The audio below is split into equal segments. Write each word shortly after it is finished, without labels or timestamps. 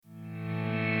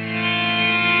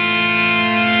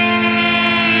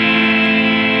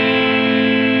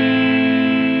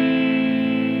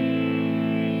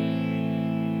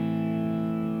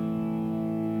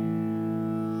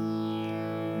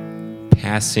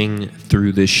passing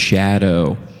through the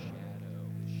shadow.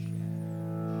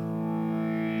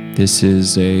 This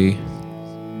is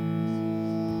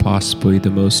possibly the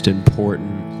most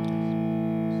important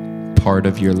part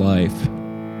of your life.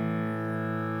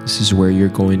 This is where you're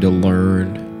going to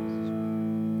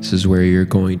learn. This is where you're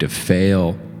going to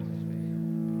fail.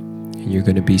 And you're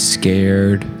going to be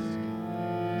scared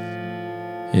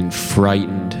and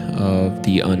frightened of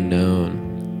the unknown.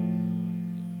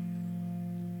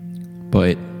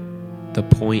 But the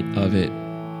point of it,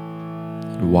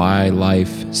 and why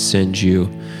life sends you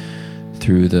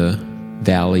through the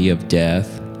valley of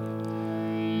death,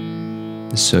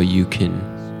 is so you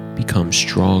can become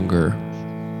stronger,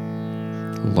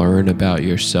 learn about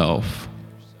yourself.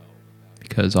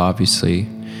 Because obviously,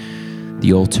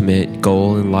 the ultimate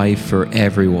goal in life for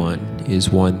everyone is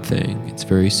one thing. It's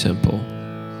very simple.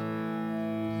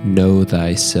 Know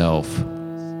thyself.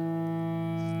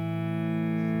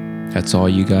 That's all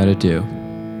you got to do.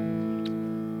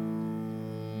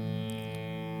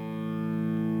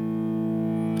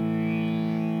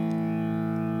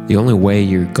 The only way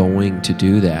you're going to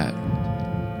do that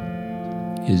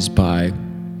is by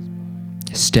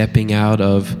stepping out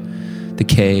of the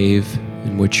cave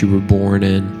in which you were born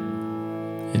in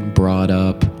and brought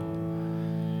up,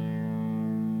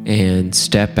 and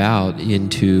step out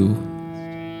into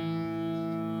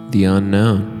the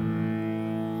unknown.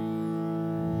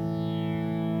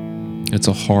 It's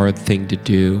a hard thing to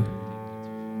do,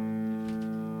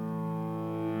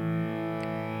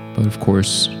 but of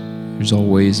course there's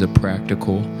always a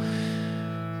practical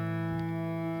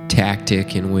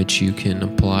tactic in which you can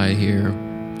apply here.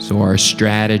 So our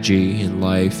strategy in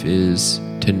life is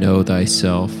to know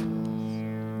thyself.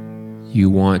 You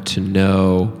want to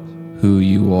know who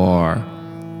you are.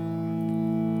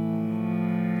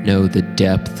 Know the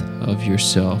depth of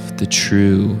yourself, the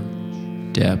true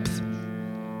depth.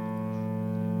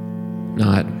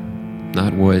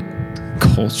 Not what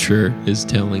culture is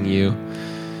telling you,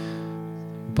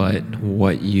 but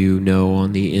what you know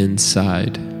on the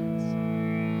inside.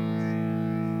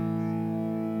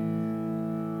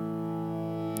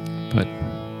 But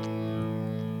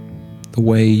the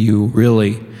way you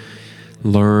really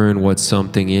learn what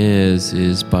something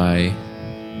is by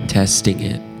testing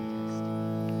it.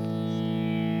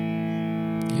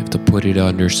 You have to put it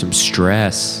under some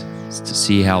stress to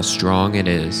see how strong it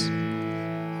is.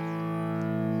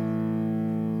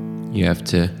 You have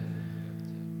to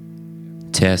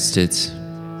test its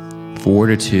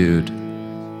fortitude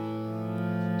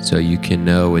so you can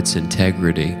know its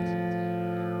integrity.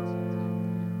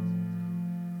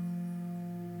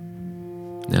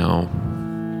 Now,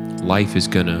 life is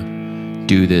gonna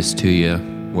do this to you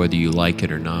whether you like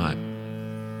it or not.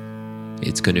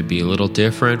 It's gonna be a little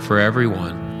different for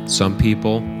everyone. Some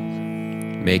people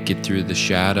make it through the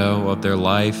shadow of their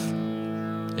life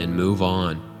and move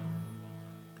on.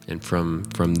 And from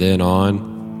then on,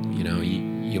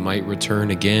 you might return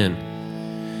again.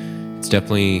 It's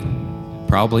definitely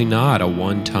probably not a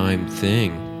one-time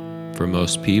thing for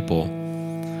most people.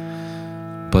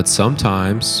 But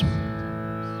sometimes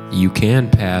you can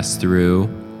pass through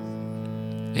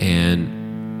and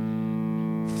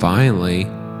finally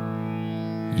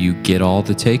you get all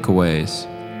the takeaways.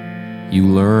 You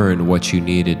learn what you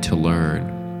needed to learn.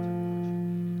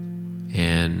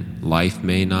 And life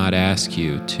may not ask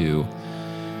you to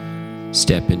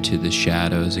step into the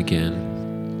shadows again.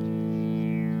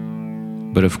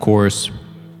 But of course,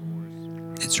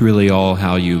 it's really all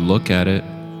how you look at it,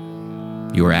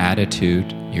 your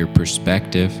attitude, your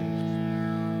perspective.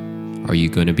 Are you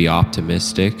going to be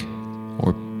optimistic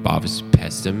or obviously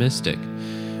pessimistic?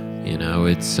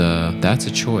 That's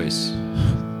a choice.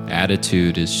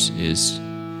 Attitude is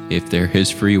if there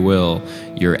is free will,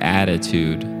 your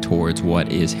attitude towards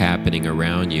what is happening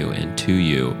around you and to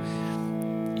you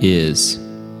is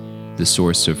the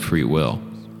source of free will.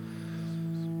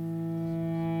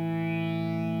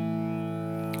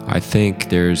 I think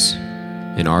there's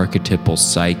an archetypal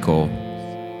cycle,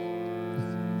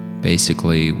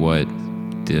 basically what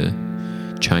the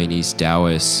Chinese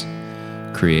Taoists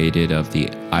created of the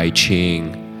I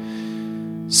Ching,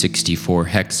 64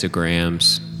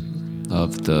 hexagrams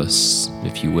of the,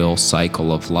 if you will,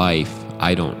 cycle of life.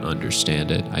 I don't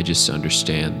understand it. I just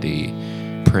understand the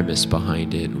premise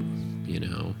behind it,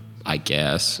 I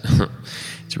guess.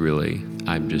 It's really,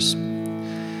 I'm just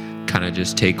kind of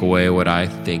just take away what I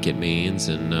think it means,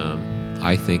 and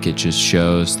I think it just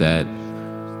shows that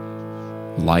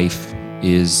life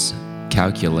is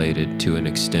calculated to an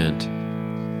extent.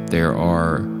 There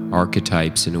are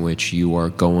archetypes in which you are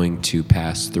going to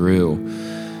pass through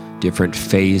different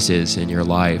phases in your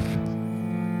life.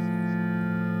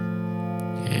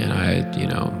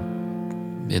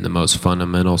 in the most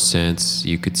fundamental sense,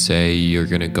 you could say you're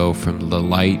going to go from the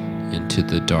light into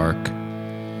the dark.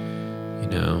 You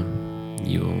know,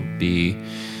 you'll be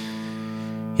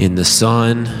in the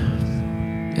sun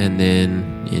and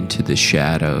then into the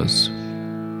shadows,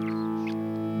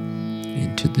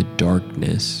 into the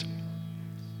darkness.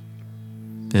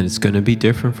 And it's going to be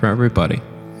different for everybody.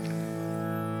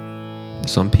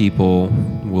 Some people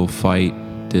will fight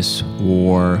this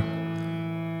war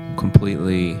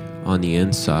completely on the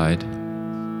inside,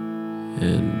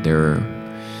 and their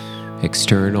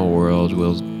external world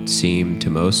will seem to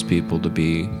most people to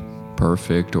be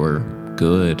perfect or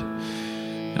good.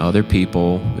 Other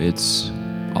people, it's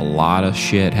a lot of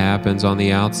shit happens on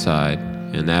the outside,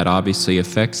 and that obviously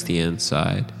affects the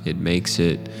inside. It makes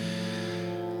it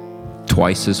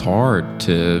twice as hard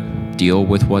to deal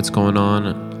with what's going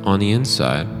on the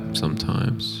inside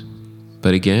sometimes.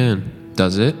 But again,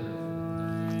 does it?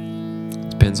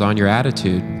 Depends on your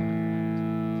attitude.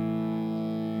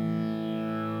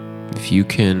 If you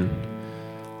can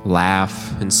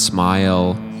laugh and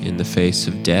smile in the face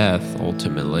of death,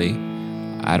 ultimately,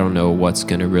 I don't know what's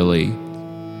going to really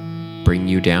bring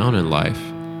you down in life.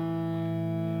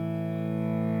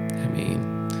 I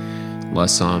mean,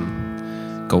 unless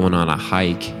I'm going on a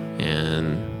hike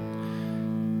and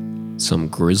some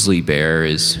grizzly bear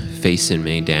is facing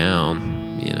me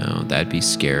down, you know, that'd be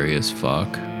scary as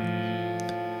fuck.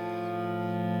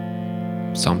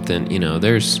 Something, you know,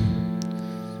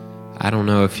 I don't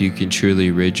know if you can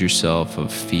truly rid yourself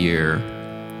of fear.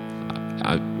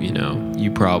 You know,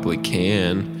 you probably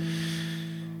can.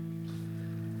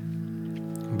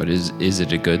 But is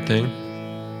it a good thing?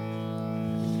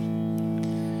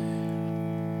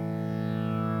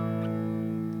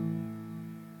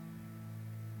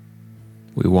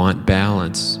 We want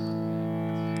balance.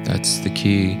 That's the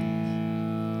key.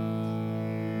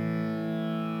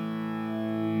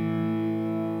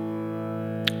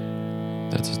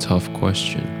 That's a tough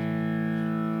question.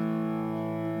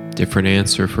 Different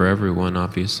answer for everyone,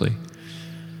 obviously.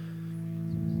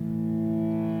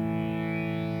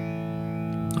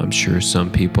 I'm sure some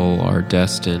people are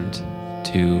destined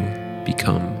to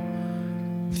become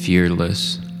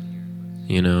fearless,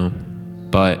 you know,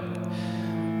 but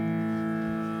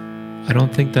I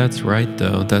don't think that's right,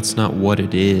 though. That's not what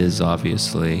it is,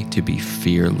 obviously, to be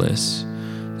fearless.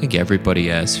 I think everybody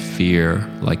has fear,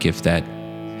 like if that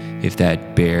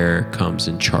bear comes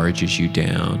and charges you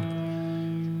down,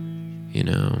 you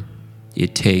know,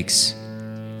 it takes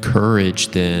courage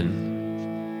then.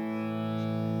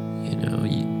 You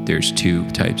know, there's two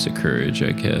types of courage,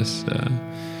 I guess.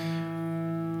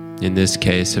 In this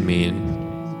case, I mean,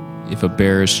 if a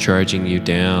bear is charging you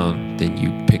down, then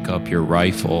you pick up your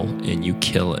rifle and you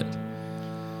kill it.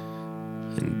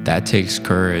 And that takes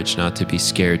courage, not to be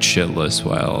scared shitless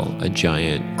while a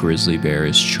giant grizzly bear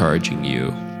is charging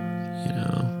you, you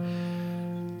know,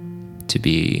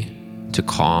 to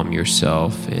calm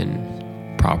yourself and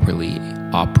properly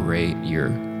operate your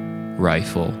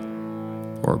rifle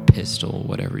or pistol,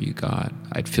 whatever you got.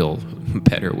 I'd feel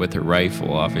better with a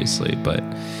rifle, obviously, but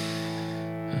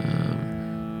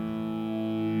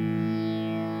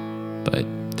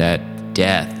that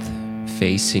death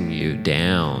facing you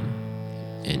down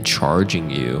and charging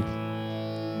you,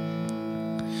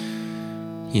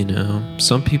 you know,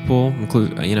 some people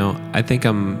include, you know, I think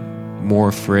I'm more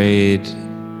afraid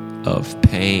of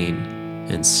pain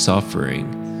and suffering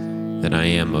than I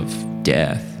am of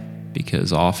death,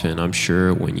 because often I'm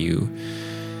sure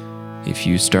if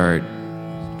you start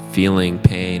feeling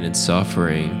pain and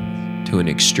suffering to an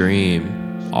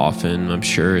extreme, often I'm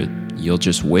sure you'll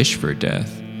just wish for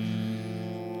death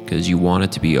because you want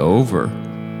it to be over.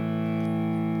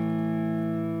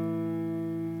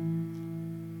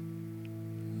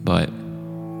 But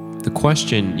the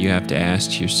question you have to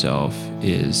ask yourself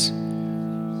is,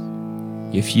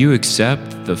 if you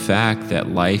accept the fact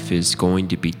that life is going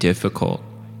to be difficult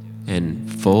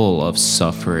and full of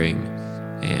suffering,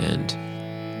 and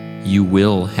you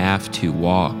will have to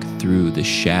walk through the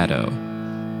shadow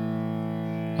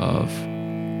of,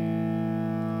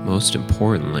 most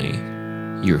importantly,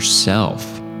 yourself,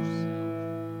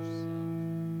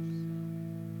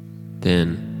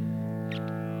 then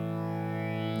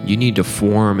you need to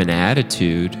form an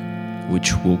attitude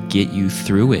which will get you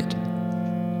through it.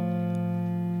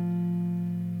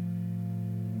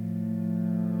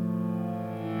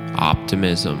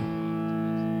 Optimism.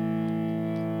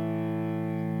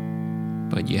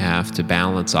 But you have to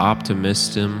balance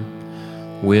optimism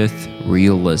with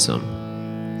realism.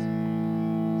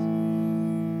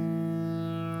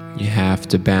 You have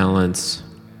to balance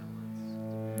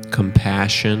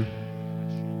compassion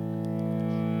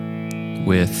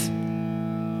with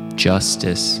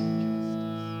justice.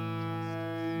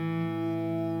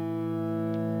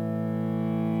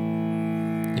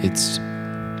 It's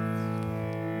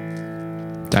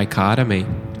dichotomy.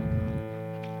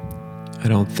 I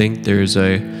don't think there's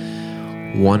a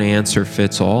one answer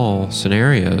fits all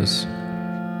scenarios.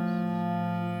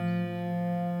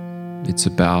 It's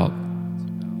about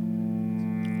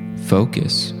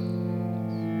focus.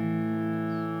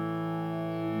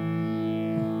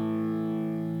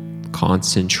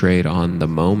 Concentrate on the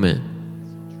moment.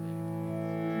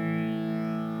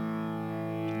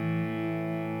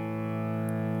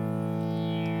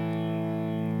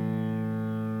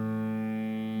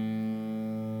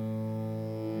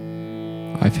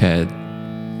 I've had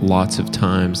lots of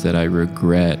times that I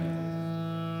regret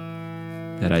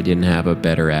that I didn't have a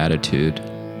better attitude.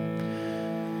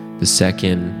 The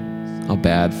second a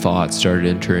bad thought started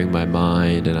entering my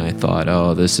mind and I thought,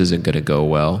 oh, this isn't going to go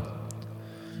well.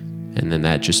 And then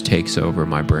that just takes over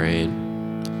my brain.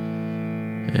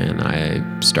 And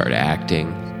I start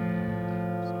acting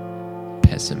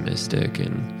pessimistic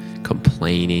and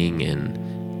complaining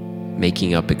and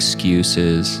making up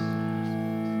excuses.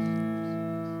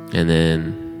 And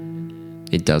then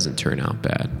it doesn't turn out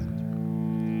bad.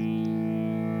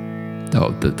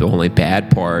 The only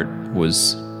bad part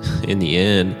was, in the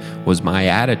end, was my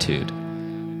attitude.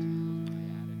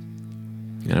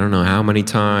 I don't know how many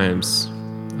times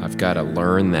I've got to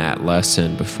learn that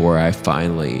lesson before I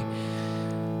finally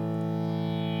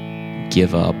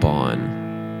give up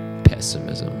on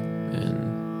pessimism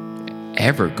and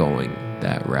ever going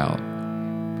that route.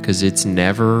 Because it's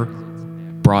never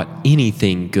brought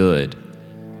anything good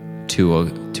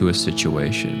to a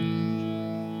situation.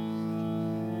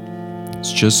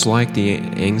 It's just like the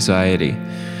anxiety.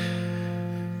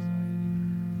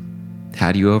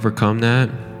 How do you overcome that?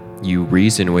 You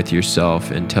reason with yourself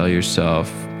and tell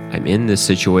yourself, I'm in this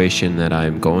situation that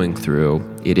I'm going through.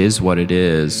 It is what it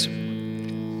is.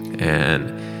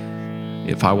 And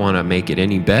if I want to make it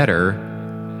any better,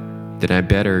 then I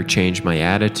better change my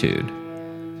attitude.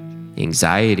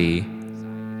 Anxiety,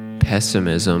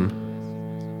 pessimism,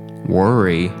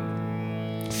 worry,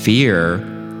 fear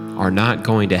are not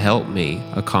going to help me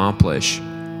accomplish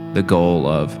the goal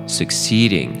of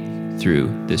succeeding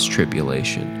through this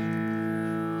tribulation.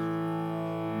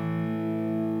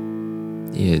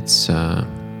 It's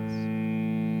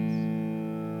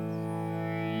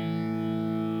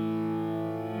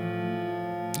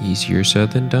easier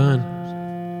said than done,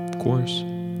 of course.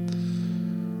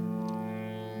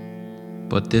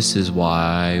 But this is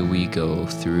why we go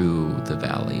through the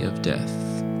valley of death.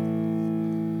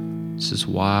 This is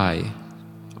why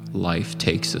life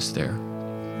takes us there.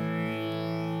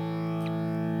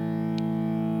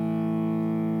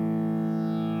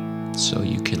 So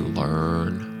you can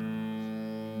learn.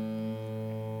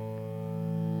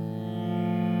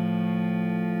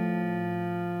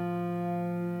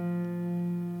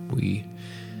 We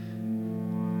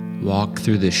walk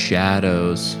through the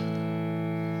shadows.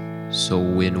 So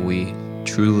when we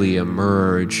truly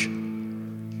emerge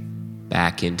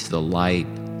back into the light,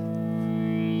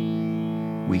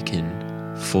 we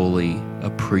can fully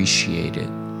appreciate it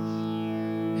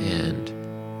and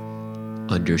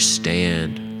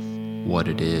understand what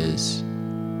it is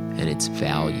and its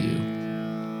value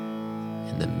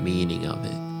and the meaning of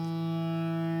it.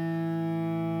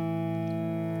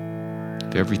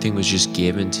 If everything was just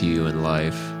given to you in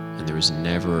life and there was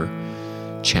never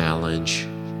challenge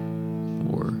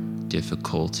or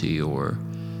difficulty, or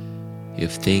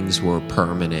if things were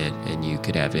permanent and you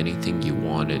could have anything you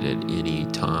wanted at any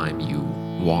time you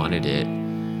wanted it,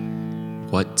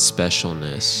 what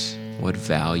specialness, what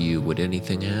value would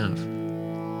anything have?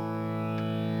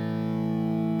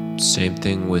 Same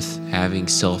thing with having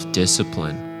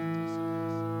self-discipline.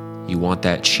 You want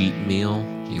that cheat meal,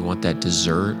 you want that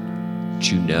dessert,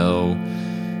 but you know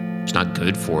it's not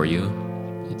good for you.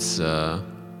 It's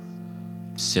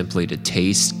simply to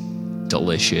taste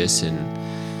delicious and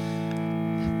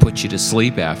put you to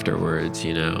sleep afterwards,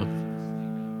 you know.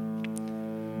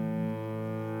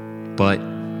 But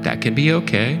that can be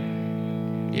okay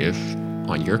if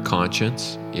on your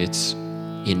conscience it's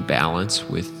in balance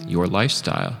with your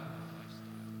lifestyle.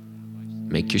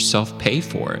 Make yourself pay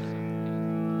for it,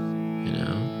 you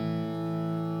know.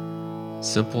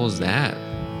 Simple as that.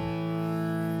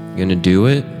 You're gonna do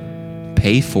it,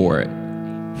 pay for it.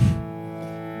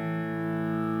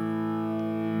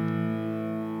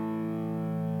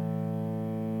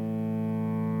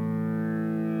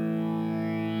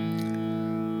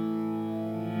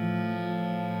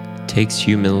 It takes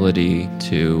humility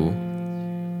to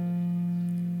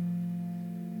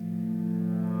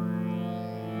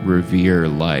revere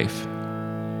life,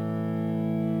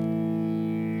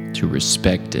 to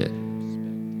respect it,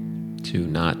 to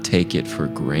not take it for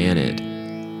granted.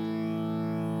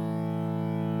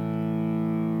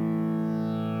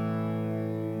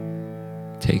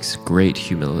 It takes great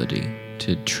humility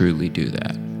to truly do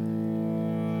that.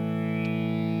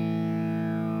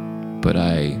 But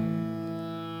I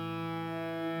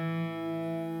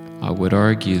would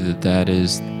argue that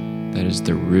is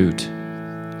the root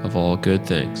of all good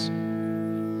things.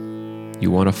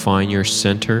 You want to find your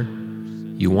center.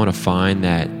 You want to find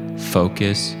that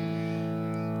focus.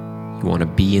 You want to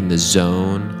be in the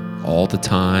zone all the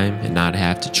time and not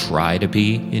have to try to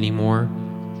be anymore.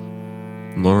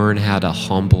 Learn how to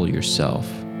humble yourself.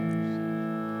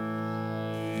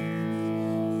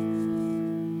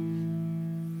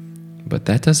 But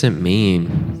that doesn't mean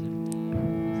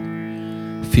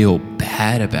feel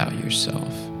bad about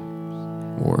yourself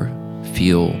or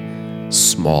feel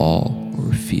small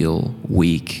or feel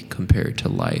weak compared to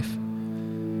life.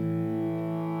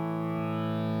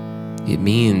 It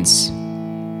means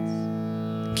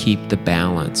keep the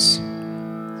balance.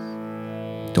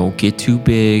 Don't get too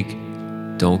big,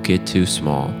 don't get too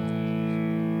small.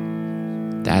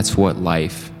 That's what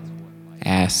life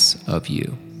asks of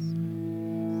you.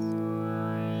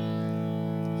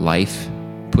 Life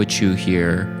puts you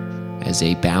here as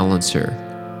a balancer.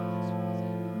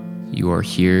 You are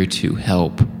here to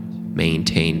help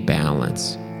maintain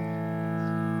balance.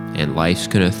 And life's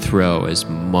gonna throw as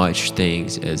much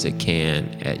things as it can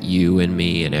at you and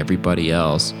me and everybody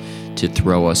else to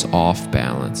throw us off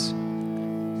balance.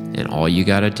 And all you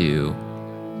gotta do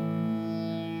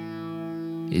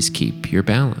is keep your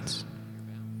balance.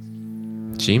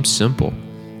 Seems simple.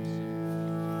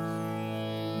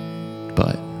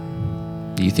 But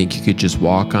do you think you could just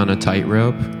walk on a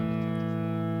tightrope?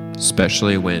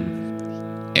 Especially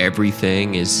when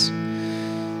everything is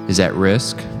at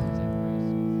risk?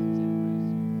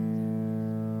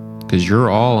 Because you're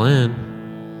all in.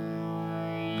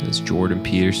 That's Jordan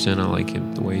Peterson. I like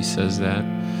him, the way he says that.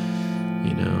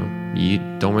 You know, you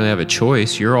don't really have a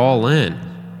choice. You're all in.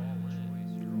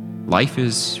 Life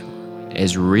is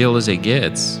as real as it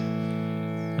gets.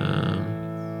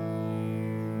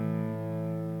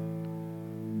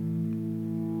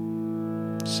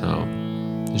 So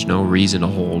there's no reason to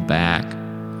hold back.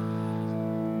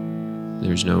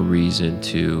 There's no reason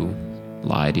to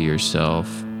lie to yourself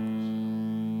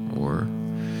or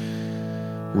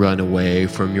run away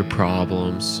from your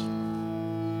problems.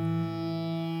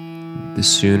 The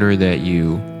sooner that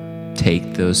you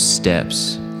take those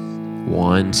steps,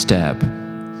 one step,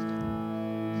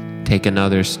 take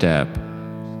another step,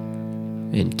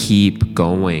 and keep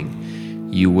going,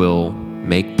 you will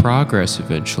make progress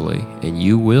eventually, and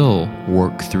you will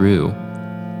work through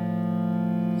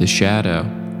the shadow.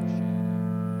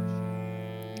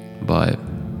 But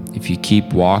if you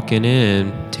keep walking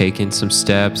in, taking some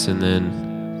steps, and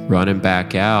then running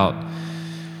back out,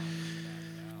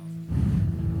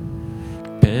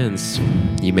 depends.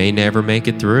 You may never make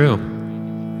it through.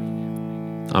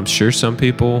 I'm sure some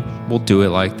people will do it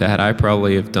like that. I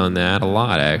probably have done that a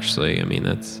lot, actually. I mean,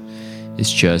 it's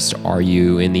just, are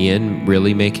you in the end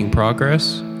really making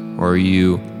progress? Or are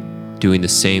you doing the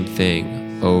same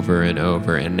thing over and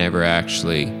over and never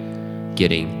actually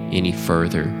getting any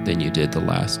further than you did the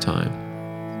last time?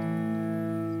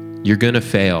 You're gonna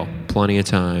fail plenty of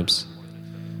times.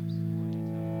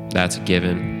 That's a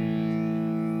given.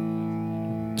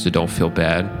 So don't feel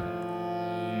bad.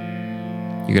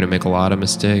 You're gonna make a lot of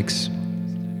mistakes.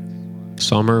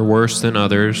 Some are worse than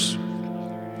others.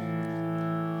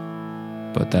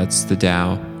 But that's the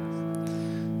Tao.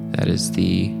 That is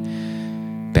the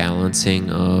balancing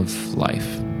of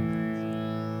life.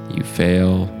 You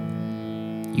fail,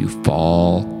 you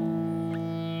fall,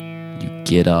 you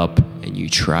get up, and you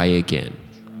try again.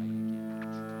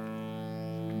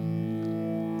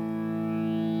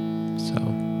 So,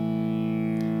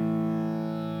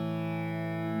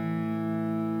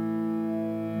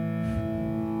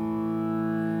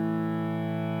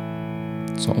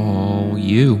 it's all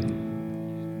you.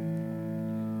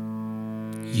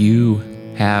 You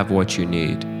have what you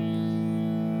need.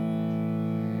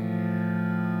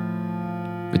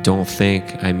 But don't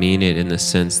think I mean it in the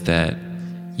sense that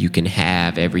you can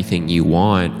have everything you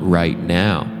want right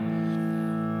now.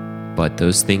 But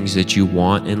those things that you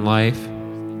want in life,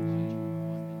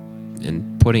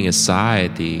 and putting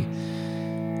aside the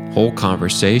whole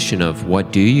conversation of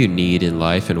what do you need in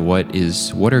life and what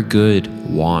are good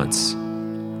wants?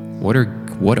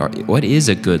 What is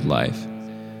a good life?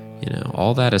 You know,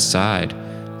 all that aside,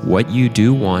 what you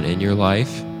do want in your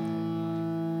life,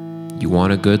 you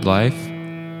want a good life,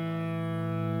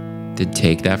 then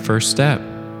take that first step.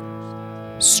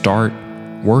 Start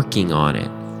working on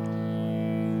it.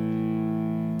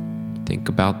 Think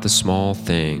about the small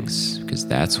things, because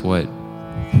that's what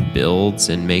builds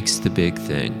and makes the big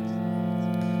thing.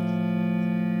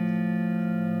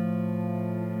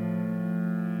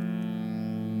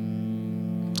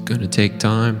 It's going to take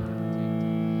time.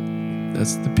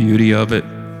 That's the beauty of it,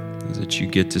 is that you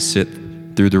get to sit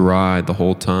through the ride the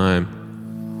whole time.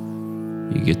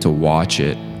 You get to watch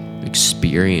it,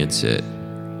 experience it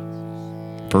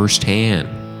firsthand.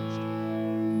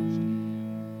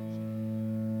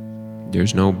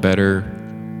 There's no better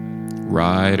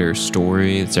ride or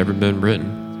story that's ever been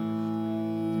written,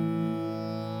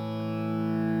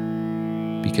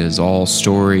 because all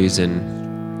stories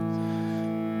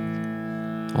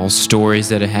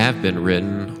that have been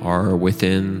written are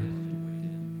within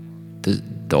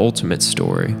the ultimate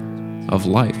story of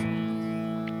life.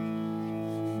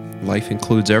 Life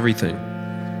includes everything.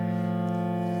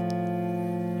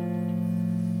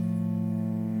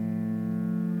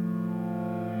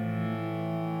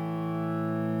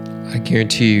 I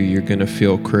guarantee you're going to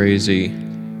feel crazy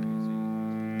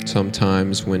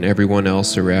sometimes when everyone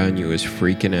else around you is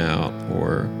freaking out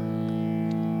or,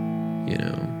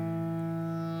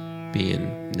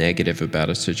 being negative about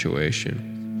a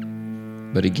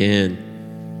situation. But again,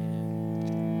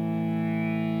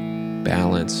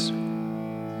 balance,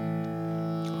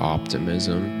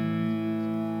 optimism.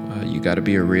 You got to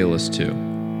be a realist too.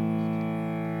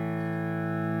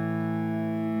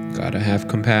 Got to have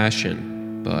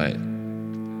compassion, but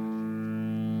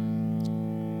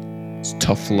it's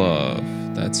tough love.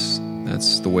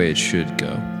 That's the way it should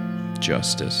go.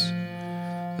 Justice.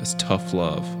 That's tough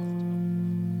love.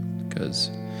 Because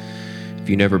if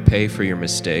you never pay for your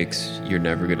mistakes, you're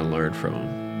never going to learn from them.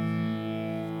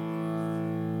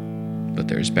 But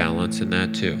there's balance in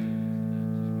that too.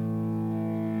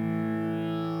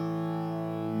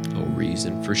 No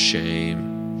reason for shame.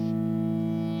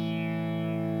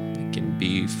 It can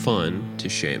be fun to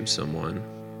shame someone,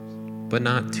 but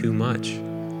not too much.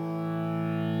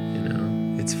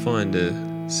 It's fun to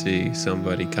see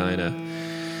somebody kind of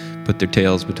put their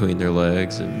tails between their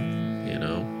legs and,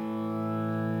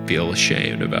 feel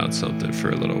ashamed about something for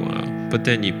a little while. But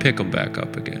then you pick them back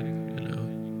up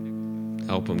again,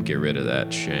 help them get rid of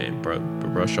that shame,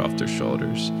 brush off their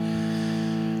shoulders.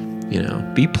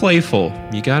 Be playful.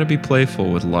 You got to be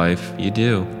playful with life. You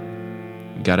do.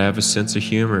 You got to have a sense of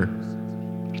humor.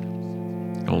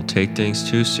 Don't take things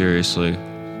too seriously.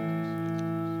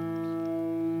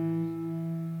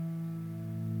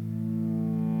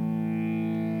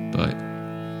 But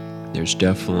there's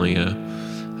definitely a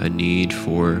need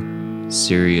for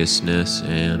seriousness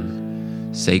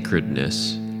and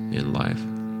sacredness in life.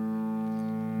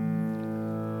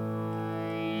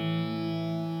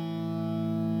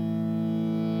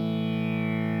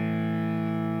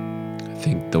 I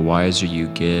think the wiser you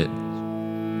get,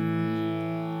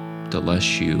 the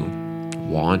less you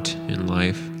want in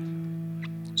life,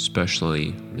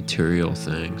 especially material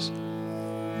things.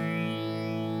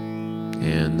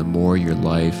 And the more your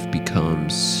life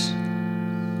becomes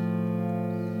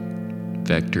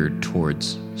vectored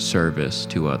towards service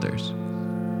to others.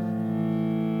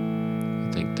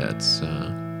 I think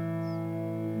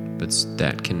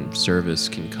service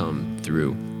can come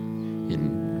through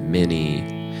in many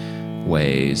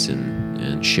ways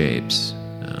and shapes.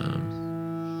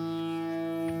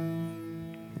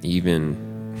 Even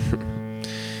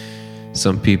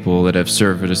some people that have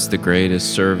served us the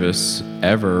greatest service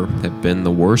ever have been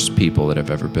the worst people that have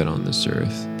ever been on this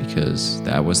earth, because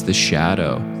that was the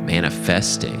shadow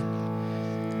manifesting.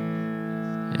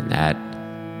 And that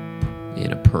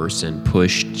in a person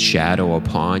pushed shadow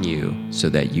upon you so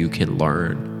that you can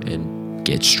learn and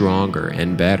get stronger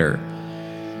and better.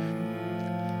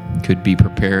 Could be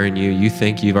preparing you. You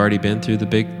think you've already been through the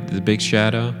big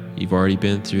shadow? You've already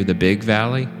been through the big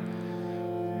valley?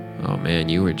 Oh man,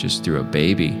 you were just through a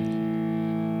baby.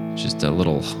 Just a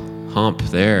little hump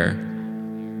there.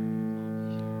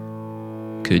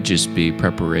 Could just be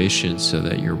preparation so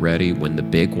that you're ready when the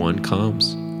big one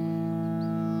comes.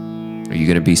 Are you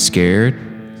going to be scared?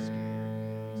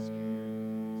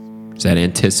 Is that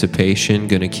anticipation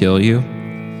going to kill you?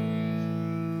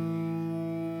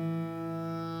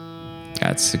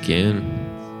 That's, again,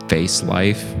 face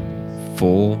life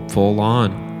full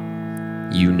on.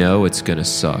 You know it's going to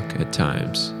suck at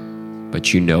times,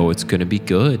 but you know it's going to be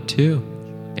good too.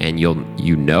 And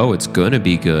you know it's going to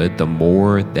be good the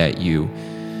more that you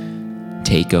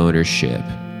take ownership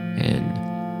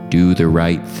and do the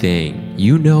right thing.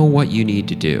 You know what you need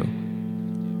to do.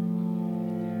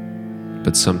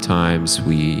 But sometimes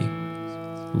we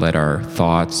let our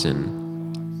thoughts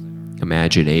and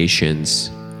imaginations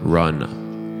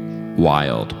run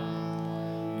wild,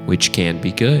 which can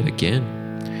be good. Again,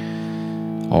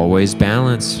 always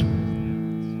balance.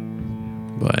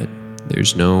 But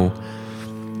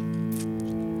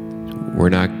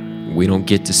we don't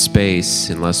get to space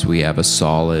unless we have a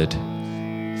solid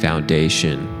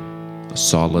foundation, a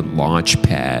solid launch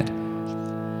pad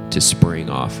to spring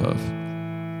off of.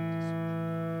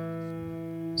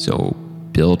 So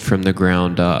build from the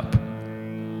ground up.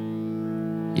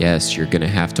 Yes, you're going to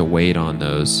have to wait on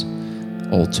those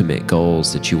ultimate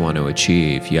goals that you want to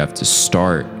achieve. You have to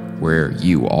start where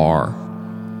you are.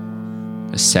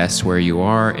 Assess where you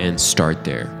are and start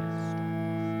there.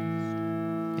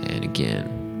 And again,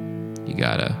 you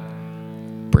gotta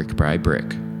brick by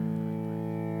brick.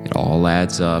 It all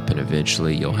adds up, and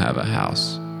eventually you'll have a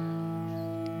house.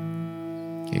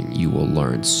 And you will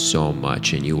learn so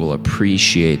much, and you will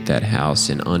appreciate that house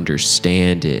and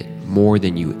understand it more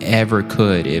than you ever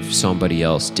could if somebody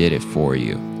else did it for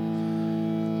you.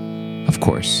 Of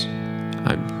course,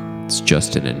 it's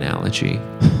just an analogy.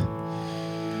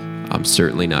 I'm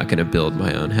certainly not going to build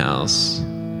my own house.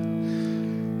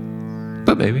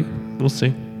 But maybe. We'll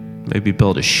see. Maybe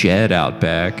build a shed out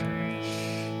back.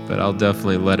 But I'll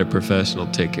definitely let a professional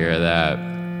take care of that.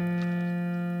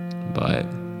 But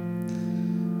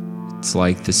it's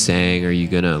like the saying, are you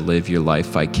going to live your life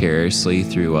vicariously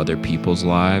through other people's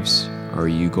lives? Or are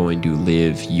you going to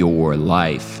live your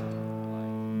life?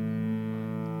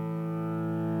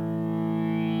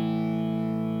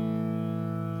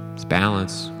 It's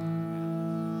balance.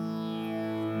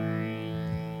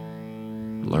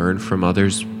 Learn from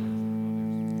others.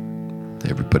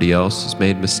 Everybody else has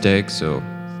made mistakes, so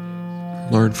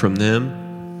learn from them.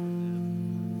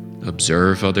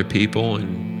 Observe other people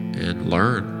and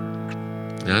learn.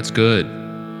 That's good.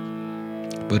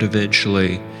 But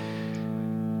eventually,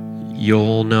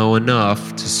 you'll know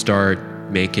enough to start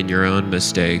making your own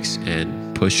mistakes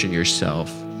and pushing yourself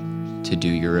to do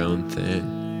your own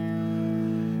thing.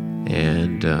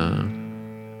 And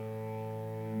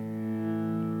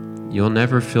you'll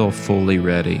never feel fully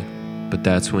ready, but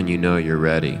that's when you know you're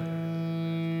ready.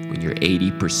 When you're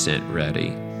 80%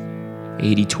 ready.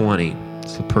 80-20.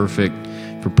 It's the perfect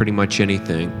for pretty much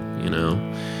anything, you know.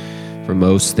 For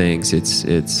most things, it's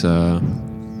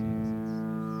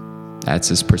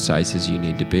that's as precise as you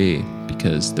need to be,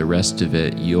 because the rest of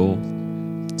it,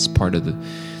 it's part of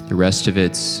the rest of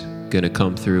it's going to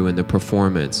come through in the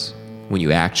performance. When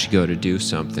you actually go to do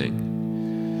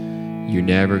something, you're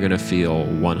never going to feel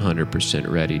 100%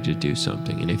 ready to do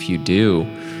something. And if you do,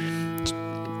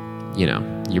 you know,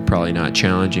 you're probably not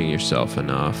challenging yourself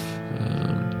enough.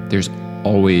 There's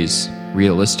always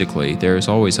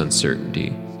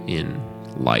uncertainty in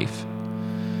life.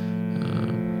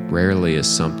 Rarely is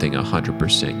something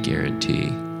 100% guarantee.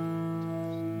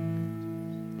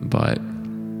 But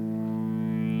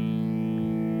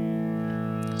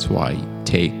that's why you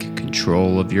take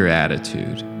control of your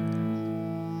attitude.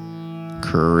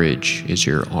 Courage is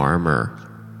your armor.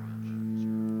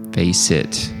 Face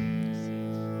it.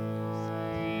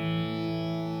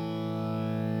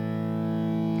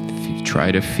 If you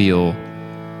try to feel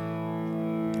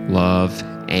love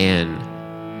and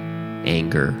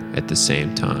anger at the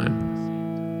same time,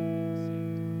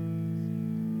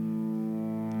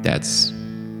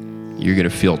 you're going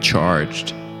to feel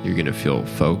charged. You're going to feel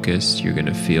focused. You're going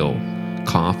to feel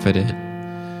confident.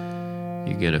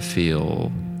 You're going to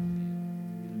feel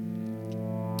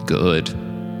good.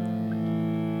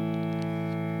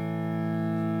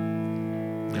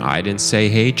 I didn't say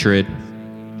hatred.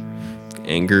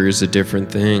 Anger is a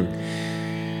different thing.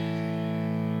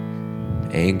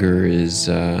 Anger is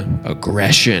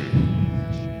aggression.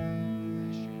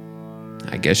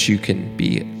 I guess you can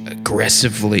be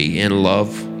aggressively in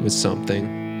love with something,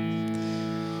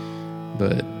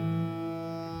 but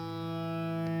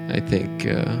I think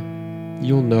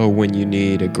you'll know when you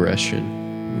need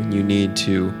aggression, when you need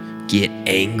to get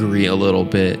angry a little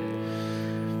bit.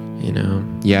 You know,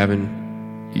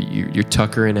 you're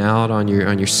tuckering out on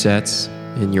your sets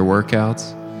in your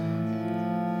workouts.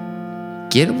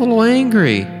 Get a little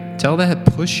angry. Tell that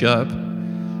push-up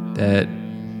that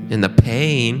in the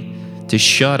pain to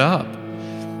shut up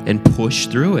and push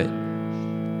through it.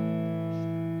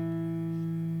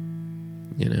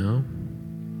 You know?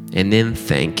 And then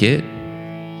thank it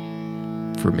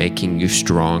for making you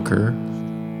stronger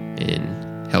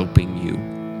and helping you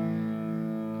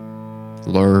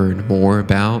learn more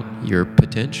about your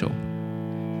potential.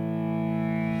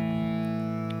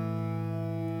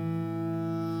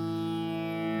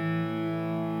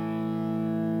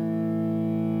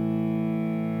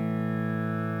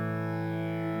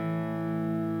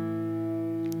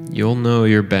 You'll know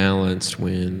you're balanced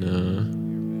when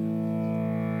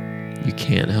you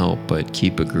can't help but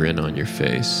keep a grin on your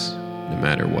face no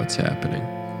matter what's happening.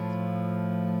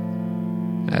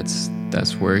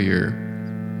 That's where you're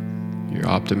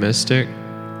optimistic,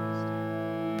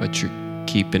 but you're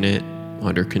keeping it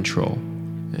under control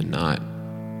and not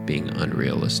being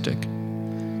unrealistic.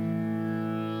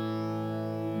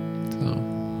 So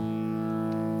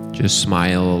just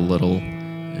smile a little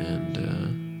and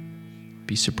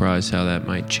be surprised how that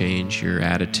might change your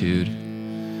attitude.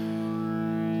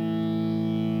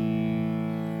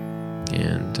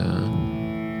 And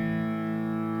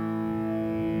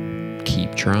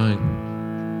keep trying.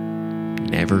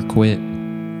 Never quit.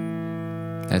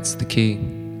 That's the key.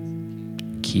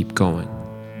 Keep going.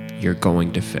 You're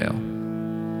going to fail.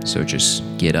 So just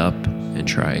get up and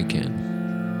try again.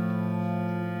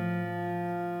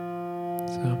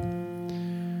 So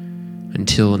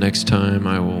until next time,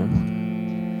 I will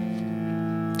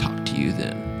talk to you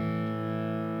then.